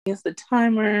It's the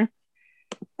timer.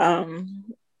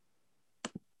 Um,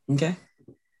 Okay.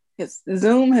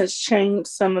 Zoom has changed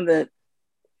some of the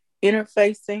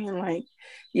interfacing, and like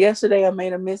yesterday, I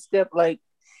made a misstep. Like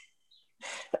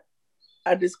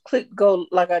I just clicked go,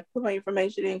 like I put my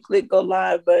information in, click go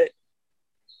live, but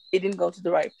it didn't go to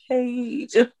the right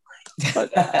page.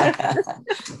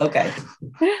 Okay.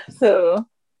 So,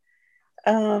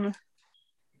 um,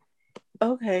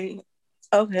 okay,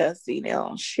 okay, I see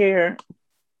now. Share.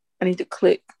 I need to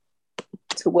click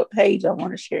to what page I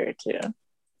want to share it to.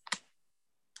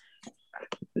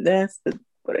 That's the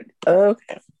what it.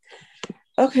 Okay,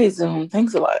 okay, Zoom.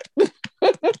 Thanks a lot.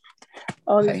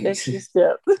 All these Right. extra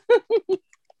steps.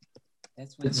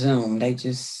 That's with Zoom. They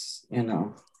just,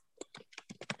 There's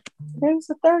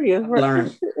the 30th. I've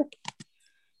learned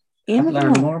End I've of the learned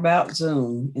month. more about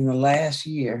Zoom in the last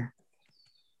year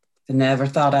than I ever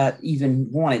thought I'd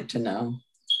even wanted to know.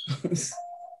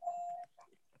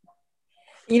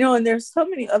 And there's so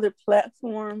many other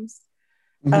platforms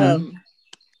Mm-hmm. um,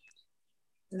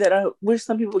 that I wish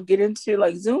some people would get into.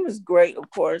 Like Zoom is great, of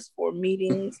course, for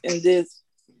meetings and this.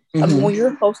 I mean, when Mm-hmm.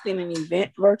 you're hosting an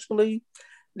event virtually,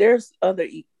 there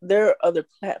are other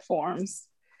platforms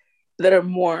that are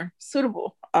more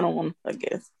suitable. I don't want, I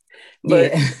guess,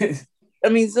 but Yeah. I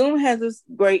mean, Zoom has this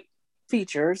great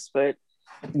features. But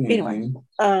anyway,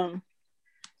 Mm-hmm. um,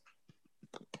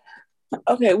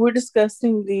 okay, we're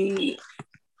discussing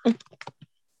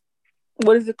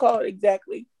what is it called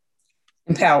exactly?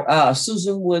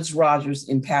 Susan Woods Rogers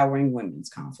Empowering Women's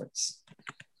Conference.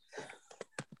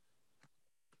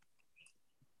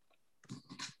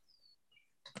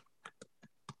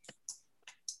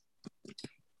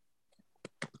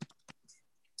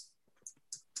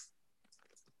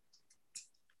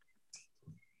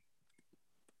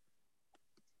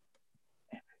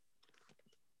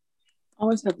 I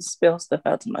always have to spell stuff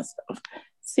out to myself.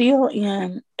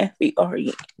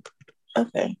 Confere.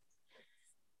 Okay.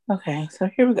 Okay. So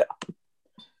here we go.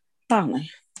 Finally,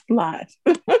 live.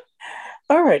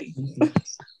 Alrighty.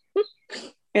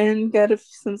 And got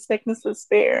some seconds to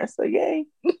spare. So yay.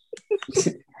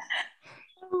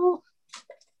 Oh,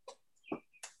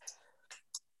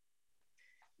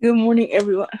 good morning,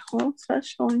 everyone. Well, start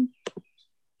showing.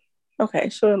 Okay,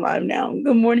 showing live now.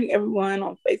 Good morning, everyone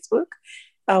on Facebook.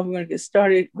 We're going to get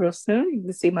started real soon. You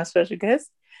can see my special guest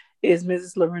is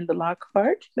Mrs. Lorinda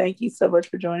Lockhart. Thank you so much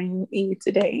for joining me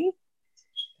today.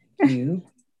 Thank you.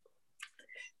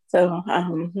 So,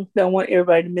 don't want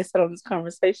everybody to miss out on this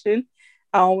conversation.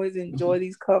 I always enjoy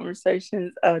these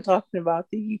conversations, talking about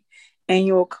the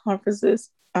annual conferences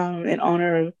in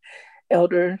honor of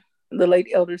the late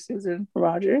Elder Susan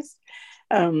Rogers.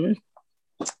 Um,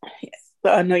 yes,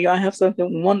 so I know y'all have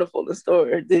something wonderful in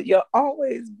store. That y'all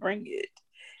always bring it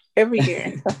every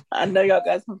year. So I know y'all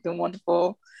got something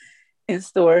wonderful in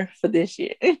store for this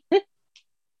year. I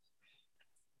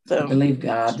So, believe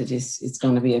God that it's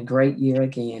going to be a great year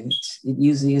again. It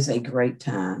usually is a great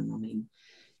time. I mean,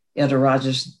 Elder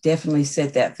Rogers definitely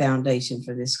set that foundation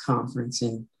for this conference,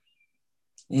 and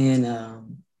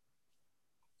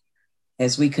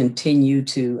as we continue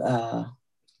to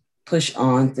push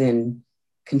on and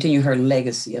continue her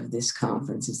legacy of this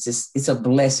conference, it's a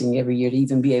blessing every year to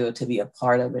even be able to be a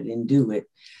part of it and do it.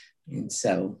 And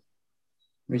so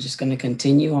we're just going to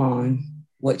continue on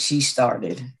what she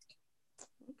started.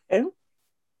 okay.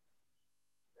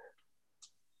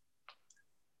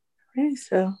 Okay,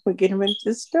 so we're getting ready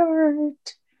to start.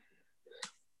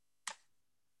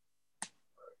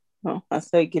 Oh, I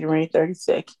say getting ready 30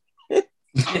 seconds.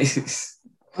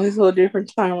 All these little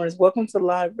different timers. Welcome to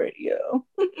live radio.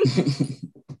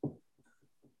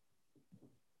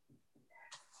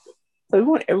 So we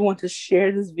want everyone to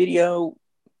share this video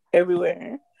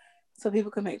everywhere so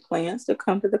people can make plans to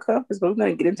come to the conference. But we're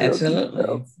going to get into those Absolutely.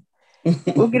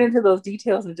 details. We'll get into those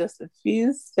details in just a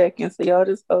few seconds. So y'all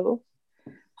just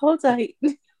hold tight.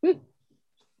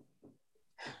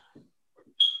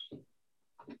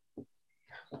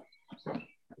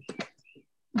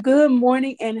 Good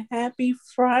morning and happy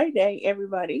Friday,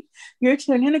 everybody. You're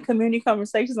tuning in to Community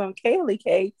Conversations on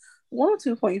KLEK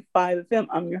 102.5 FM.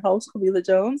 I'm your host, Kabila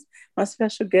Jones. My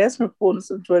special guest from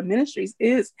Fullness of Joy Ministries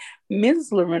is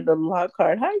Ms. Lorinda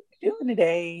Lockhart. How are you doing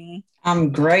today?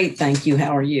 I'm great. Thank you.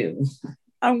 How are you?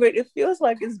 I'm great. It feels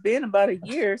like it's been about a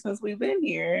year since we've been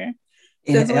here,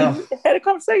 since we Yeah, had a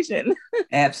conversation.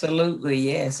 absolutely.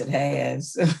 Yes, it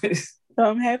has. So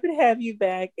I'm happy to have you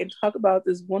back and talk about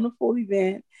this wonderful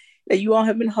event that you all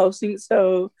have been hosting.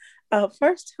 So,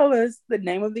 first, tell us the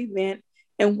name of the event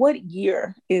and what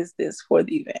year is this for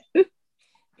the event?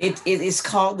 It is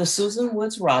called the Susan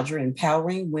Woods Roger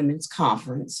Empowering Women's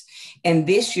Conference. And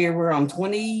this year we're on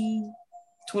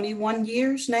 21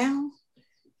 years now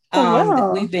Oh, that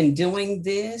wow. we've been doing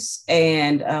this.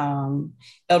 And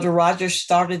Elder Rogers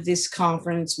started this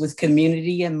conference with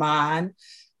community in mind,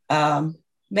 um,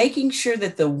 making sure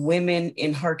that the women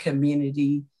in her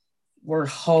community were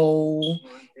whole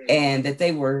and that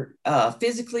they were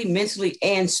physically, mentally,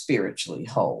 and spiritually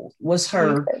whole was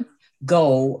her Okay.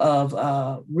 goal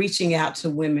of reaching out to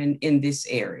women in this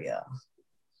area.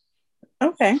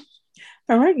 Okay.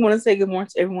 All right. I want to say good morning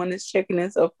to everyone that's checking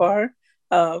in so far.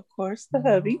 Of course, the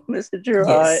hubby, Mr. Gerard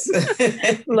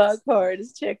Yes. Lockhart,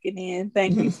 is checking in.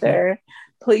 Thank you, sir.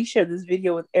 Please share this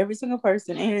video with every single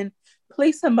person, and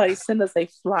please somebody send us a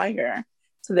flyer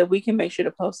so that we can make sure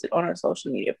to post it on our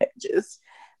social media pages.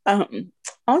 Um,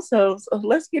 Also, so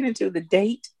let's get into the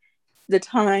date, the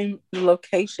time, the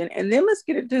location, and then let's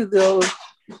get into those,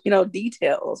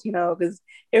 details, because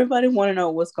everybody want to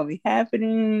know what's going to be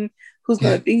happening, who's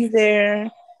going to be there.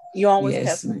 You always have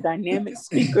Yes, some ma'am. dynamic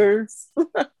speakers.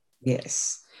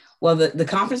 Yes. Well, the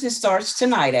conference starts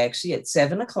tonight, actually, at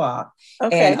 7 o'clock.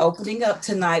 And Okay. opening up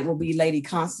tonight will be Lady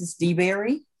Constance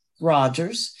DeBerry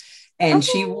Rogers. And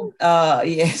she Okay. will,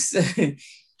 yes,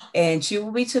 and she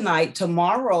will be tonight.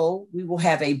 Tomorrow, we will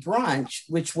have a brunch,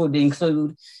 which would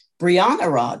include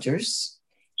Brianna Rogers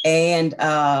and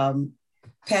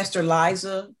Pastor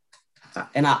Liza,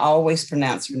 and I always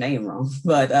pronounce her name wrong,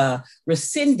 but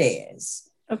Resendez,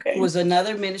 who Okay. was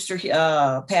another minister,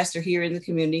 pastor here in the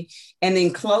community. And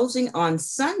then closing on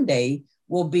Sunday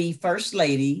will be First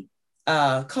Lady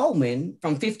Coleman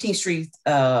from 15th Street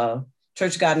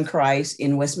Church of God in Christ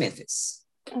in West Memphis.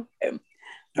 Okay.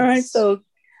 All right. Yes. So,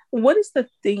 what is the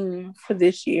theme for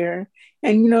this year?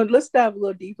 And let's dive a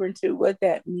little deeper into what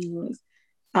that means,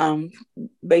 um,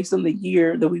 based on the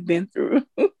year that we've been through.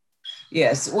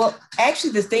 Yes. Well,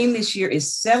 actually, the theme this year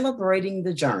is celebrating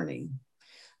the journey.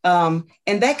 And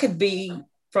that could be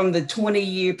from the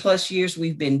 20 plus years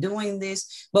we've been doing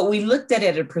this, but we looked at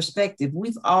it a perspective.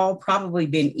 We've all probably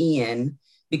been in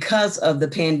because of the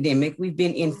pandemic. We've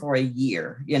been in for a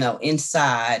year,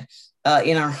 inside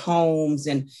in our homes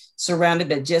and surrounded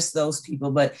by just those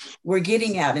people. But we're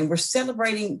getting out and we're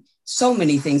celebrating so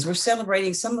many things. We're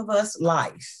celebrating, some of us,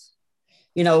 life.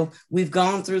 We've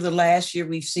gone through the last year,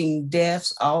 we've seen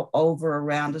deaths all over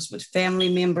around us with family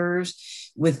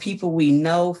members, with people we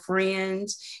know,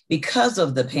 friends, because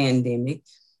of the pandemic.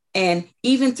 And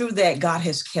even through that, God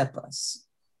has kept us.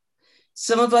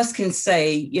 Some of us can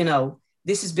say,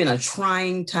 this has been a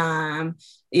trying time.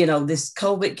 This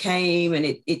COVID came and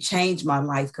it changed my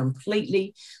life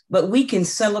completely. But we can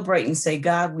celebrate and say,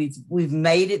 God, we've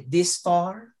made it this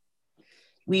far.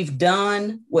 We've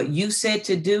done what you said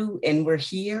to do, and we're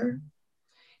here.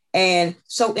 And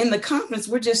so in the conference,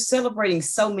 we're just celebrating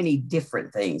so many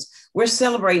different things. We're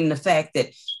celebrating the fact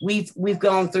that we've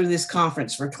gone through this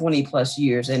conference for 20 plus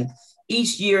years, and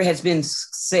each year has been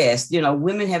success.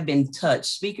 Women have been touched.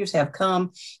 Speakers have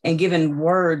come and given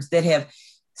words that have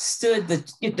stood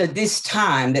this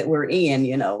time that we're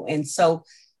in, and so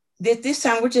this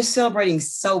time we're just celebrating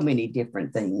so many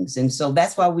different things. And so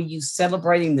that's why we use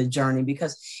celebrating the journey,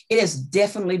 because it has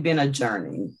definitely been a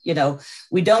journey.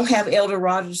 We don't have Elder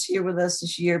Rogers here with us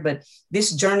this year, but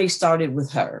this journey started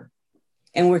with her.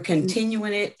 And we're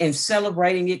continuing it and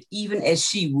celebrating it even as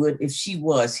she would if she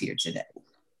was here today.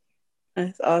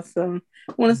 That's awesome.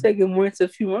 I want to say good morning to a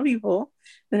few more people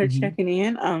that are Mm-hmm. checking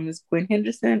in. It's Gwen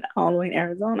Henderson, all the way in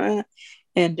Arizona,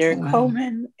 and Oh, Derek wow.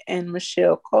 Coleman and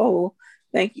Michelle Cole.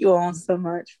 Thank you all so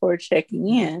much for checking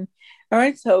in. All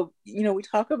right, so we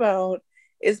talk about,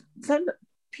 is some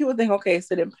people think, okay,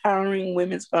 it's an empowering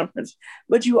women's conference,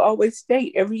 but you always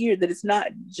state every year that it's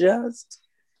not just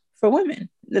for women.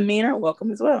 The men are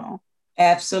welcome as well.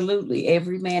 Absolutely.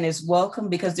 Every man is welcome,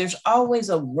 because there's always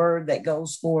a word that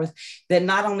goes forth that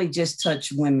not only just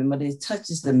touch women, but it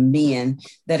touches the men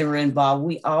that are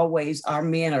involved. Our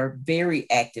men are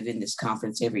very active in this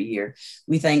conference every year.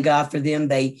 We thank God for them.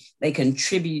 They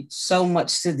contribute so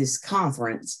much to this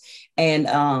conference. And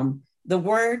the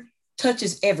word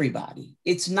touches everybody.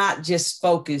 It's not just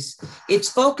focused. It's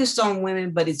focused on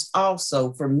women, but it's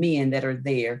also for men that are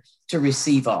there to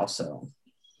receive also.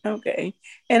 Okay.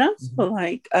 And I Mhm. feel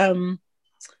like, and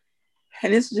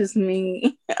it's just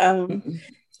me, Mm-mm. Oh,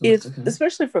 if it's okay.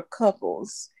 especially for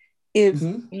couples, if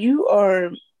Mm-hmm. you are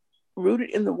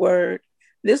rooted in the word,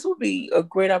 this will be a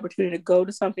great opportunity to go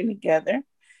to something together.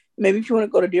 Maybe if you want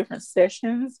to go to different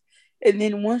sessions, and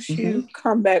then once Mm-hmm. you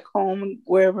come back home,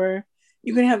 wherever,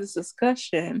 you can have this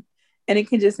discussion, and it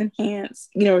can just enhance,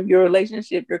 your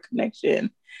relationship, your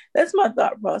connection. That's my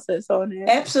thought process on it.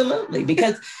 Absolutely,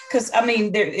 because I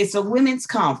mean, it's a women's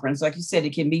conference, like you said,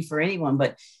 it can be for anyone,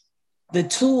 but the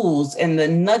tools and the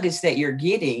nuggets that you're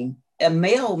getting, a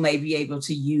male may be able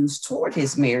to use toward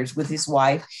his marriage with his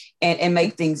wife and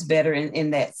make things better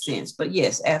in that sense. But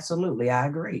yes, absolutely, I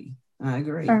agree. I All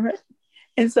agree. right.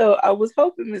 And so I was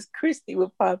hoping Miss Christie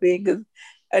would pop in because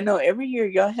I know every year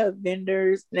y'all have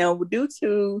vendors. Now, due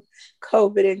to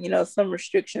COVID and some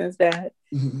restrictions that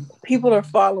Mhm. people are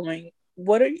following,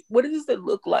 what does it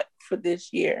look like for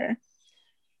this year?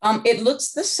 It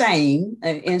looks the same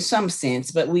in some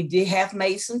sense, but we did have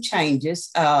made some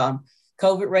changes.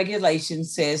 COVID regulation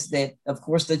says that, of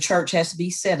course, the church has to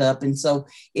be set up, and so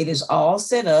it is all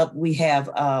set up. We have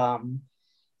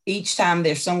each time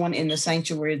there's someone in the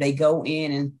sanctuary, they go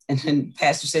in and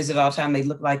pastor says it all the time. They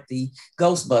look like the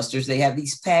Ghostbusters. They have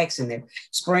these packs and they're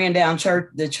spraying down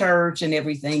the church and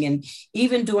everything. And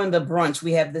even during the brunch,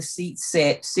 we have the seats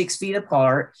set 6 feet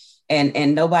apart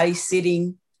and nobody's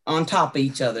sitting on top of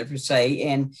each other per se.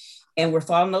 And we're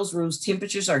following those rules.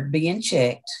 Temperatures are being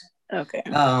checked Okay.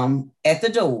 at the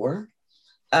door.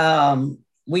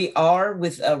 We are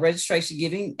with registration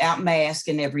giving out masks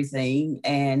and everything.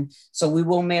 And so we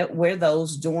will wear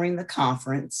those during the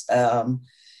conference.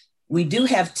 We do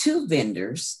have 2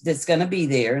 vendors that's going to be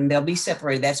there and they'll be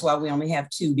separated. That's why we only have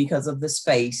 2 because of the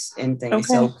space and things.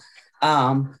 Okay.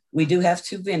 So we do have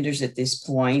 2 vendors at this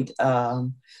point.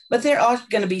 But there are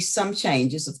going to be some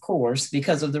changes, of course,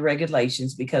 because of the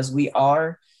regulations, because we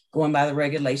are going by the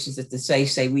regulations that the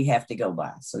say we have to go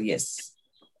by. So yes.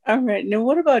 All right. Now,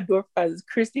 what about door prizes?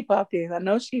 Christy popped in. I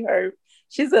know she heard.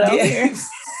 She said, "I'm here." Yes.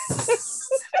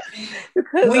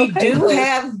 Because We okay, do so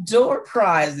have door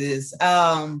prizes.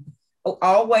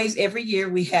 Always every year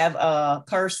we have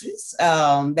purses.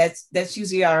 That's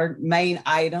usually our main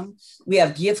item. We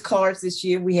have gift cards this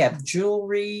year. We have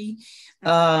jewelry.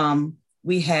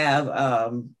 We have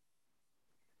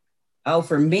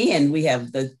for men we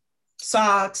have the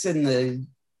socks and the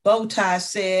bow tie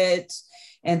sets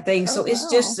and things. oh So wow.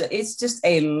 it's just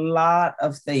a lot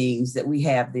of things that we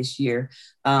have this year.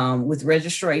 With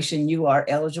registration, you are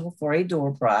eligible for a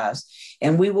door prize,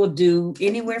 and we will do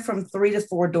anywhere from 3 to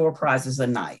 4 door prizes a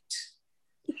night.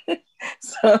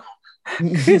 So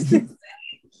Kristen,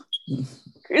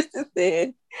 Kristen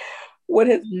said, "What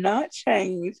has not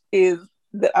changed is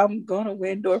that I'm gonna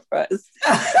win door prize."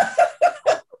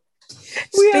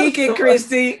 We have Speaking, some.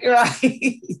 Christy,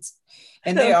 right?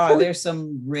 And So there's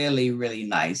some really, really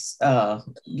nice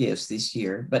gifts this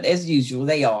year. But as usual,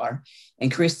 they are.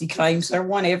 And Christy claims her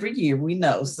one every year, we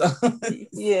know. So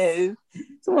yes.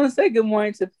 So I want to say good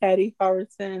morning to Patty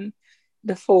Howardson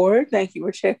DeFord. Thank you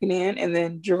for checking in. And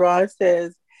then Gerard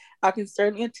says, I can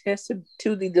certainly attest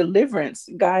to the deliverance,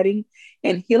 guiding,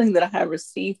 and healing that I have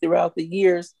received throughout the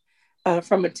years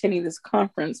from attending this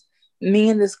conference. Me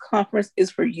and this conference is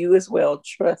for you as well.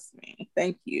 Trust me.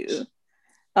 Thank you.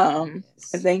 And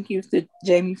yes. thank you to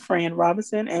Jamie Fran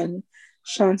Robinson and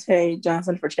Shantae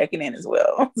Johnson for checking in as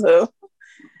well.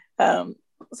 Um,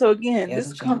 so again, Heather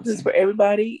this conference is for Johnson.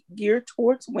 everybody, geared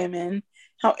towards women. Mhm.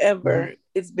 However,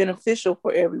 it's beneficial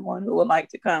for everyone who would like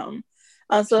to come.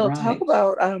 So talk Right.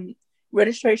 about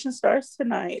registration starts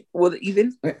tonight. Well,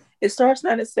 even it starts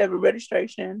tonight at 7.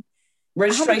 Registration. How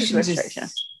much is Registrations registration?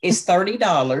 is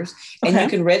 $30, and you Okay.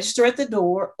 can register at the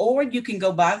door, or you can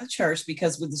go by the church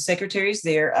because with the secretaries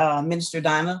there, Minister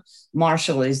Dinah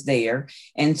Marshall is there,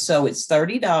 and so it's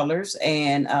 $30.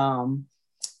 And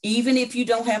even if you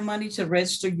don't have money to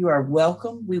register, you are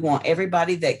welcome. We want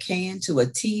everybody that can to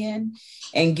attend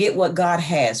and get what God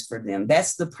has for them.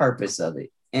 That's the purpose of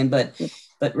it.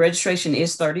 But registration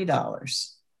is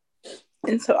 $30.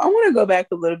 And so I want to go back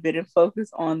a little bit and focus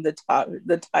on the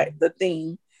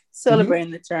theme, Mm-hmm.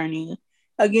 celebrating the journey.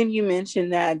 Again, you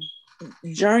mentioned that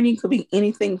journey could be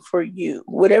anything for you,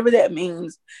 whatever that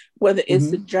means, whether it's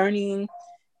the Mm-hmm. journey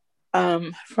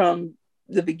from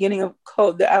the beginning of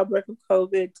the outbreak of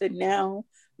COVID to now,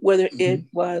 whether it Mm-hmm.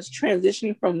 was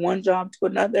transitioning from one job to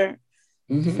another,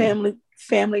 Mm-hmm.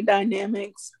 family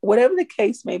dynamics, whatever the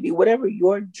case may be, whatever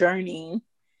your journey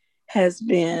has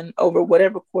been over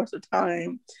whatever course of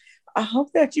time, I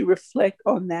hope that you reflect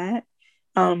on that.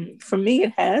 For me,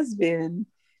 it has been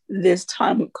this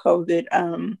time of COVID.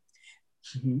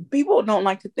 Mm-hmm. People don't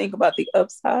like to think about the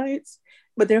upsides,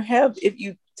 but if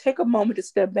you take a moment to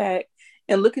step back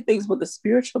and look at things with a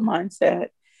spiritual mindset,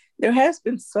 there has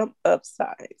been some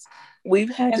upsides.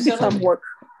 We've had to become Absolutely.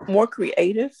 more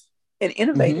creative and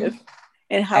innovative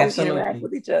Mm-hmm. in how we interact Absolutely.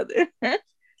 with each other.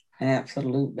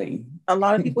 Absolutely. A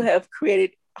lot of people have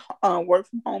created work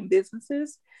from home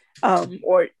businesses,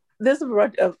 or there's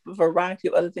a variety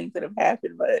of other things that have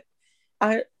happened, but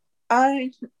I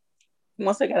I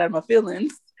once I got out of my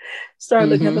feelings, started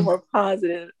looking at the Mm-hmm. more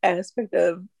positive aspect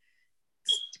of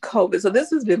COVID. So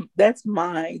that's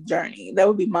my journey. That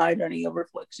would be my journey of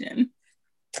reflection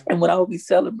and what I would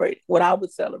celebrate.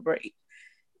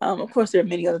 Of course, there are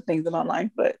many other things in my life,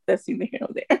 but that's neither here nor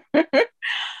there.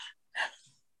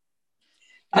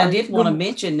 And I did want to Good.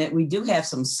 mention that we do have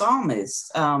some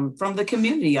psalmists from the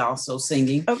community also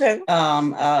singing. Okay.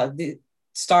 Um, uh, the,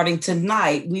 Starting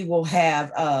tonight, we will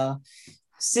have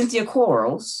Cynthia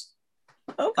Quarles.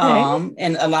 Okay.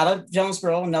 And a lot of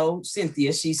Jonesboro know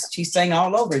Cynthia. She sang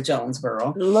all over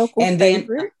Jonesboro. Local And then,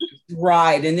 favorite.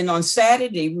 right. And then on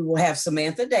Saturday, we will have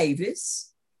Samantha Davis.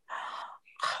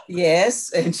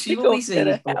 Yes, and she We will be gonna tear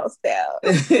singing the for house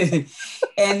down.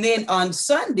 And then on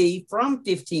Sunday from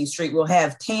 15th Street, we'll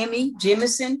have Tammy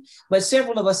Jemison, but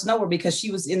several of us know her because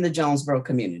she was in the Jonesboro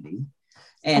community. All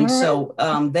And right.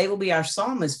 so they will be our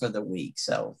psalmists for the week.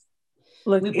 So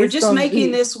Look, we're it's just gonna making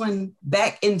be, this one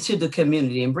back into the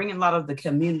community and bringing a lot of the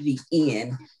community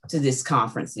in to this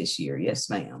conference this year. Yes,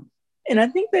 ma'am. and I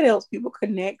think that helps people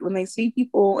connect when they see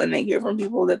people and they hear from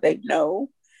people that they know.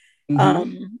 Mm-hmm.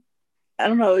 Um, I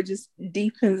don't know, it just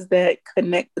deepens that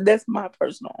connect. That's my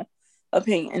personal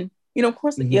opinion. Of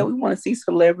course, yeah, Mm-hmm. we want to see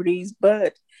celebrities,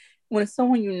 but when it's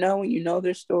someone you know and you know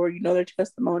their story, you know their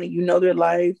testimony, you know their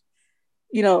life,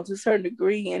 to a certain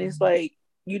degree, and it's like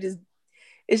you just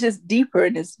it's just deeper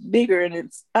and it's bigger and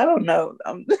it's I don't know,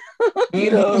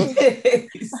 you know.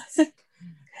 Mm-hmm.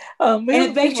 We And have it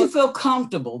a few makes you more. feel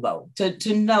comfortable though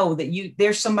to know that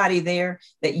there's somebody there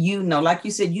that like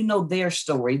you said, their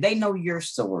story, they know your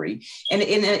story, and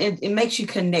it makes you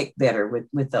connect better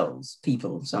with those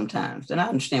people sometimes. And I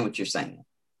understand what you're saying.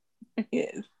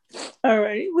 Yes. All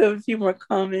right, we have a few more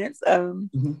comments.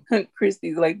 Mm-hmm.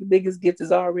 Christy's like the biggest gift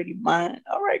is already mine.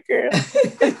 All right, girl.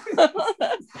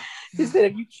 She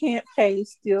said, if you can't pay,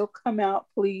 still come out,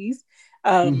 please.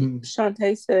 Mm-hmm.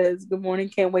 Shantae says, good morning.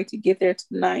 Can't wait to get there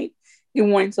tonight. Good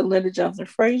morning to Linda Johnson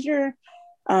Frazier.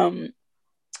 Um,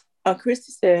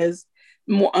 Christy says,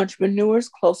 more entrepreneurs,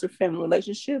 closer family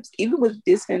relationships, even with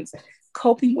distance,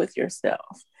 coping with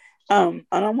yourself. And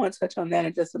I want to touch on that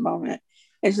in just a moment.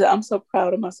 And she said, I'm so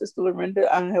proud of my sister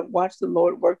Lorinda. I have watched the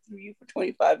Lord work through you for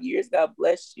 25 years. God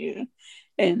bless you.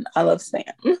 And I love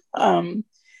Sam.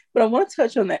 But I want to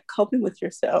touch on that coping with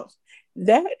yourself.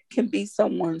 That can be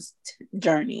someone's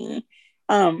journey.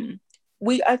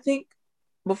 I think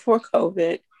before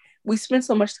COVID, we spent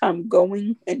so much time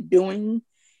going and doing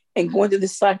and going through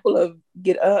this cycle of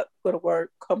get up, go to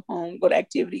work, come home, go to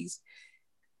activities,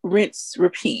 rinse,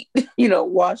 repeat,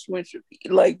 wash, rinse,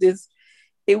 repeat. Like this,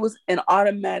 it was an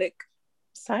automatic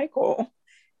cycle.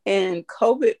 And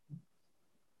COVID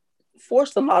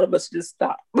forced a lot of us to just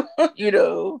stop, you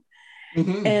know.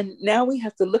 Mm-hmm. And now we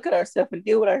have to look at ourselves and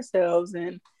deal with ourselves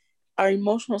and our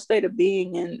emotional state of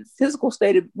being and physical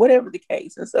state of whatever the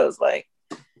case. And so it's like,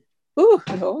 ooh,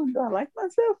 do I like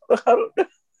myself? I don't know.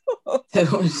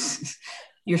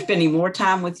 You're spending more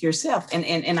time with yourself,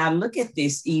 and I look at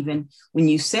this even when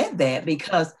you said that,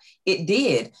 because it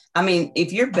did. I mean,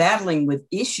 if you're battling with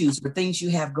issues or things you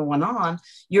have going on,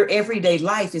 your everyday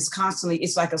life is constantly,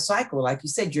 it's like a cycle. Like you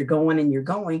said, you're going and you're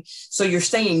going, so you're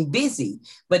staying busy.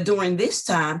 But during this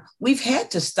time, we've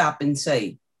had to stop and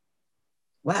say,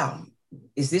 wow,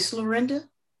 is this Lorinda?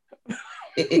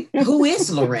 Who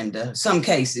is Lorinda? Some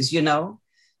cases,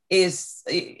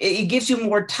 it gives you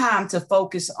more time to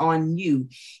focus on you.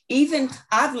 Even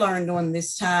I've learned during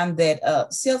this time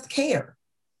that self-care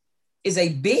is a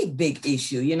big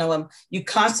issue. You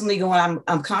constantly going,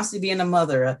 I'm constantly being a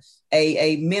mother,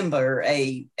 a member,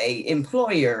 a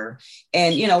employer,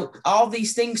 and all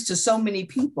these things to so many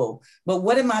people. But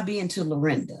what am I being to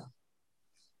Lorinda?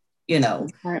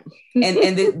 Right.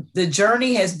 And the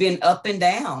journey has been up and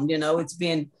down. It's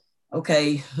been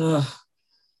okay.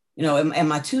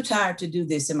 Am I too tired to do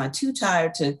this? Am I too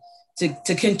tired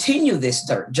to continue this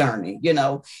journey?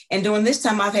 And during this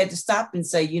time, I've had to stop and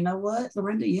say, you know what,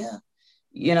 Lorinda, yeah,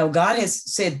 God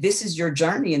has said this is your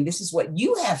journey and this is what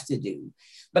you have to do.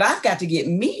 But I've got to get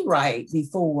me right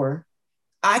before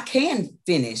I can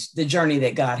finish the journey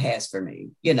that God has for me.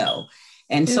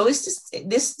 And so it's just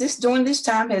this during this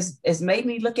time has made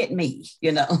me look at me,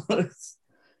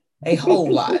 a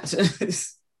whole lot.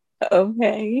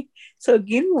 Okay. So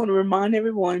again, we want to remind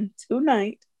everyone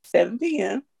tonight, 7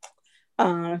 p.m.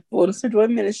 Wilderness of Joy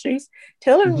Ministries.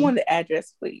 Tell everyone Mhm. the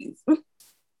address, please.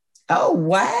 Oh,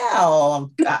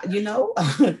 wow.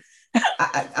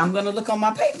 I'm going to look on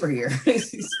my paper here.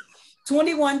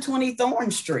 2120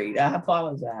 Thorn Street. I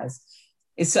apologize.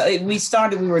 We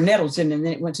started, we were Nettleton, and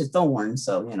then it went to Thorn.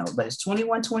 So, but it's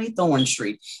 2120 Thorn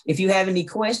Street. If you have any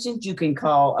questions, you can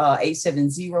call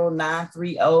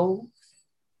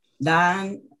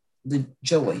 870-930-9, the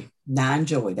Joy. 9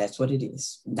 Joy. That's what it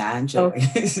is. 9 Joy.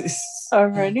 Okay.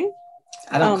 Alrighty.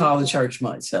 I don't call the church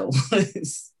much, so.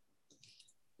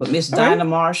 But Miss Dinah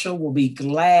Marshall will be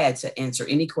glad to answer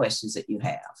any questions that you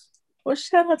have. Well,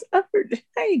 shout out to her.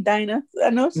 Hey, Dinah.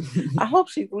 I hope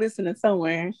she's listening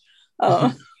somewhere.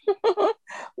 Want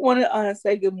to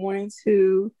say good morning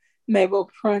to Mabel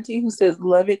Prunty, who says,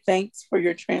 love it. Thanks for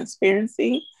your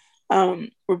transparency.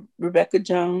 Rebecca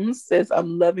Jones says,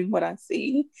 I'm loving what I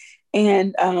see.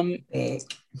 And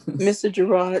Mr.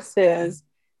 Gerard says,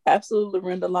 absolutely,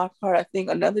 Lorinda Lockhart. I think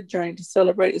another journey to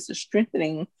celebrate is the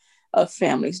strengthening of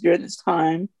families during this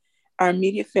time. Our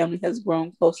immediate family has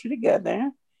grown closer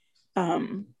together.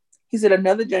 He said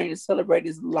another journey to celebrate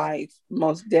is life,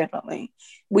 most definitely.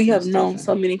 We have known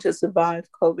so many to survive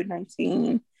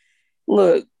COVID-19.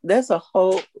 Look, that's a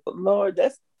whole, Lord,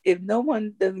 that's, if no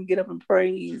one doesn't get up and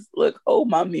praise, look, hold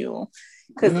my mule.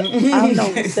 Because I've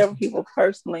known several people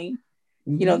personally,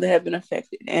 that have been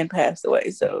affected and passed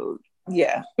away. So,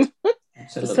 yeah,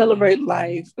 to celebrate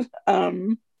life.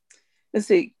 Let's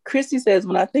see. Christy says,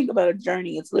 when I think about a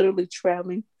journey, it's literally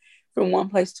traveling from one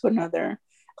place to another.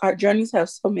 Our journeys have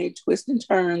so many twists and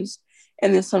turns,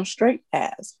 and then some straight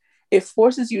paths. It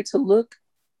forces you to look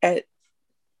at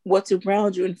what's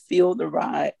around you and feel the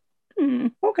ride.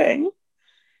 Okay.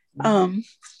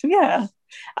 Yeah.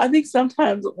 I think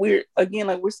sometimes we're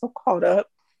so caught up.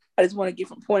 I just want to get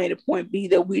from point A to point B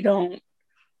that we don't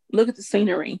look at the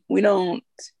scenery. We don't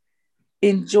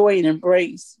enjoy and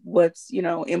embrace what's,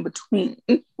 in between.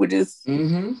 We just,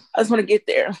 I just want to get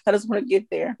there.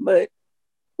 But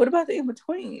what about the in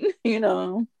between?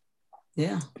 Yeah.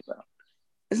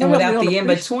 And without the in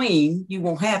between, you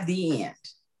won't have the end.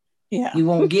 Yeah. You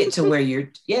won't get to where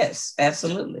you're. Yes,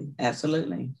 absolutely.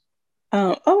 Absolutely.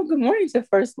 Good morning to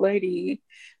First Lady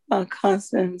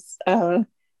Constance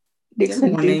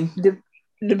Dixon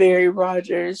DeBerry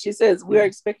Rogers. She says, we are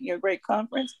expecting a great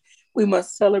conference. We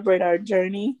must celebrate our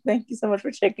journey. Thank you so much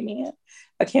for checking in.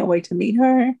 I can't wait to meet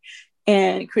her.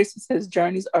 And Christy says,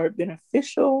 journeys are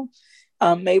beneficial.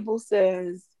 Mabel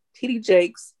says, TD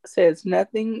Jakes says,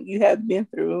 nothing you have been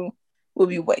through will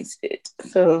be wasted.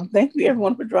 So thank you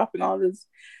everyone for dropping all these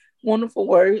wonderful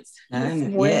words this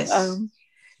morning. Yes.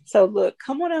 So look,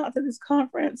 come on out to this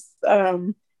conference.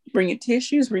 Bring your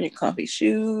tissues, bring your comfy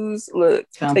shoes. Look,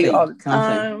 I tell you all the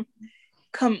time.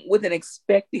 Come with an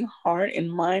expecting heart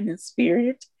and mind and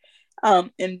spirit.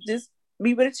 And just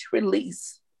be ready to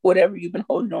release whatever you've been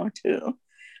holding on to.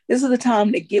 This is the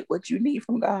time to get what you need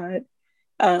from God.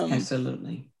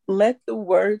 Absolutely. Let the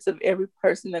words of every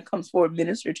person that comes forward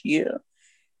minister to you.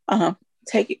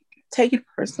 Take it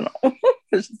personal. I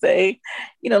should say,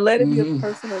 let it be a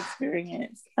personal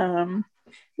experience.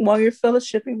 While you're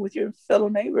fellowshipping with your fellow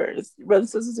neighbors,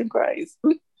 brothers and sisters in Christ.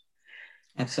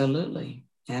 Absolutely.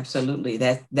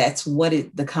 That's what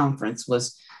the conference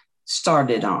was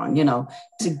started on,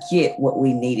 to get what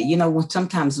we needed. When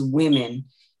sometimes women,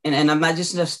 and I'm not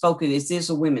just spoken, this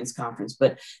is a women's conference,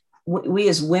 but we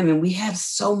as women, we have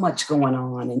so much going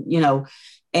on, and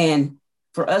and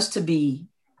for us to be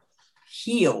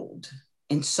healed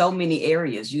in so many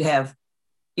areas, you have,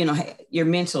 your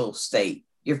mental state,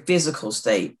 your physical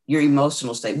state, your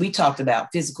emotional state. We talked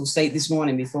about physical state this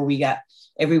morning before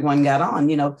everyone got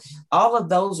on. All of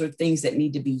those are things that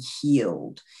need to be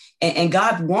healed. And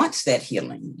God wants that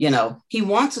healing. He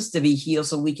wants us to be healed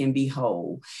so we can be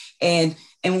whole. And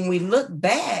when we look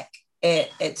back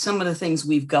at some of the things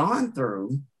we've gone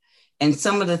through and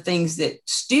some of the things that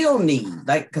still need,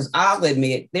 because I'll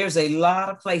admit there's a lot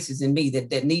of places in me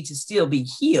that need to still be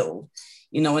healed,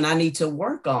 and I need to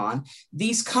work on.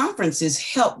 These conferences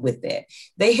help with that.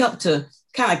 They help to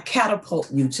kind of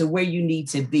catapult you to where you need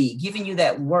to be, giving you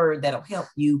that word that'll help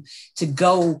you to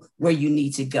go where you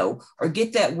need to go, or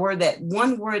get that word, that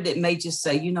one word that may just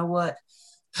say, you know what,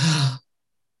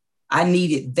 I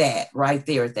needed that right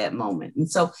there at that moment.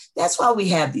 And so that's why we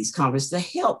have these conferences, to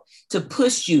help to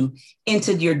push you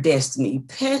into your destiny,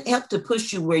 help to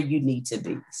push you where you need to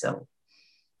be. So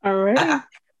all right.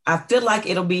 I feel like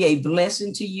it'll be a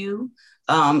blessing to you.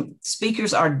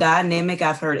 Speakers are dynamic.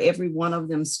 I've heard every one of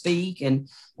them speak, and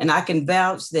I can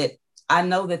vouch that I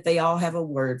know that they all have a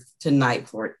word tonight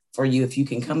for you if you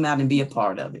can come out and be a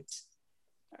part of it.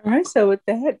 All right. So with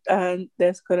that,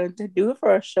 that's going to do it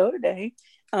for our show today.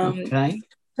 Okay.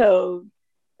 So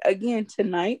again,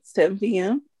 tonight, 7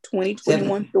 p.m.,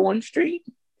 2021 Thorn Street.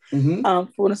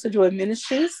 Fullness of Joy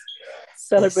Ministries,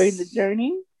 celebrating the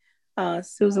journey.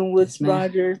 Susan Yes, Woods ma'am.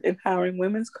 Rogers Empowering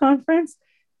Women's Conference.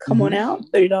 Come on Mm-hmm.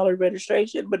 out, $30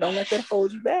 registration, but don't let that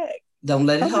hold you back. Don't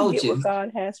let it Come and hold get what you.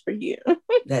 God has for you.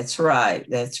 That's right.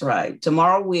 That's right.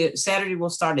 Saturday will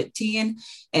start at 10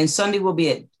 and Sunday will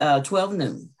be at 12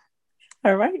 noon.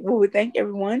 All right. Well, we thank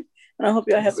everyone. And I hope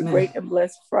y'all have Yes, a ma'am. great and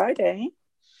blessed Friday.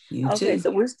 You Okay, too.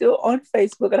 so we're still on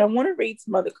Facebook, and I want to read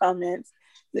some other comments.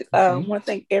 I Okay. want to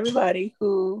thank everybody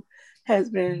who has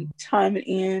been chiming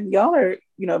in. Y'all are,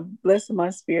 blessing my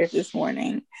spirit this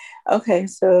morning. Okay,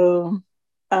 so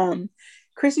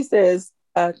Chrissy says,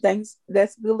 thanks.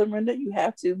 That's good, Lorinda. You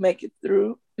have to make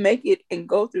it and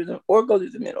go through go through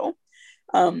the middle.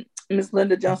 Miss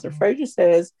Linda Johnson Frazier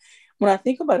says, when I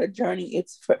think about a journey,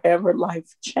 it's forever life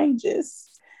changes.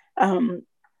 Um,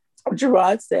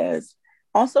 Gerard says,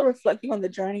 also reflecting on the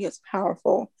journey is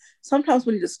powerful. Sometimes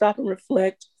we need to stop and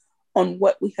reflect on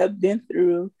what we have been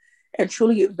through and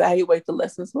truly evaluate the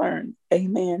lessons learned.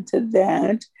 Amen to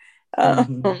that.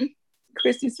 Mm-hmm.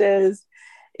 Christy says,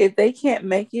 if they can't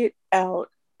make it out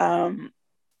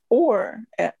or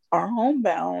are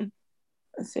homebound,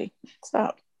 let's see,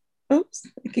 stop. Oops,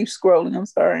 I keep scrolling. I'm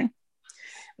sorry.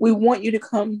 We want you to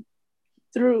come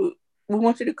through. We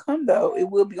want you to come though. It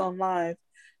will be on live.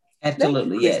 Thank you,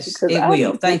 Absolutely. Christy, Yes, because it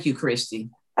will. Thank you, Christy.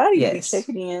 I need to be Yes.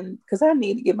 checking in because I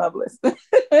need to get my blessing.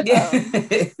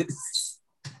 Yes.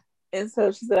 And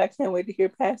so she said, I can't wait to hear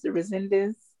Pastor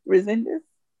Resendez. Resendez?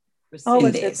 Oh,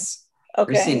 I said that. Rescindes.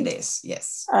 Okay. Rescindes.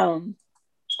 Yes. Um,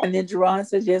 and then Jerron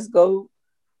says, yes,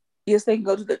 they can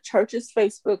go to the church's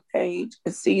Facebook page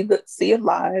and see it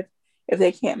live if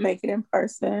they can't make it in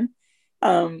person.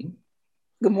 Um,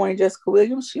 good morning, Jessica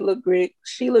Williams. Sheila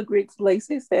Griggs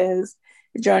Lacey says,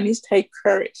 journeys take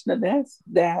courage. Now that's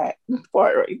that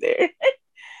part right there.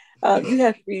 You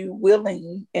have to be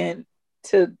willing and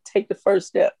to take the first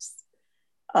steps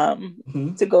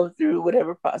Mm-hmm. to go through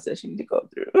whatever process you need to go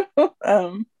through.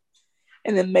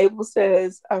 And then Mabel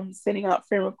says, I'm sending out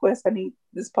friend requests. I need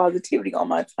this positivity on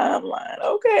my timeline.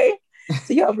 Okay.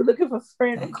 So y'all be looking for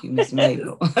friend Thank you, Miss requests.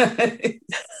 Mabel.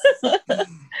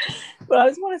 But I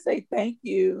just want to say thank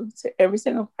you to every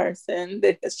single person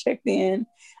that has checked in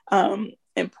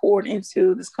and poured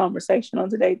into this conversation on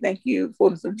today. Thank you,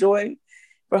 Fullness of Joy,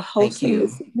 for Thank hosting you.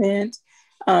 this event.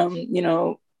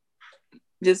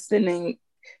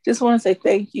 Just want to say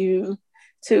thank you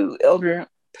to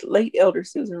late Elder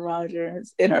Susan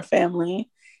Rogers and her family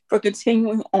for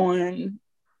continuing on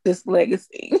this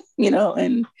legacy,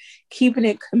 and keeping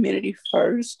it community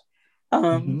first.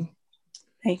 Mm-hmm.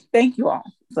 Thank you all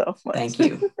so much. Thank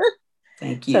you.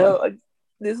 Thank you. So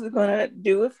this is going to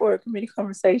do it for community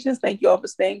conversations. Thank you all for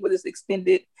staying with this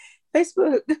extended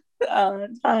Facebook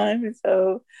time. And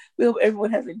so we hope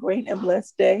everyone has a great and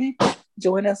blessed day.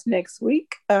 Join us next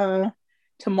week.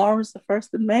 Tomorrow's the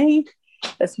 1st of May.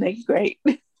 Let's make it great.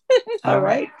 All All right.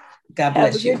 right. God Have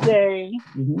a bless you. good day.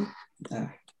 Mm-hmm. All right.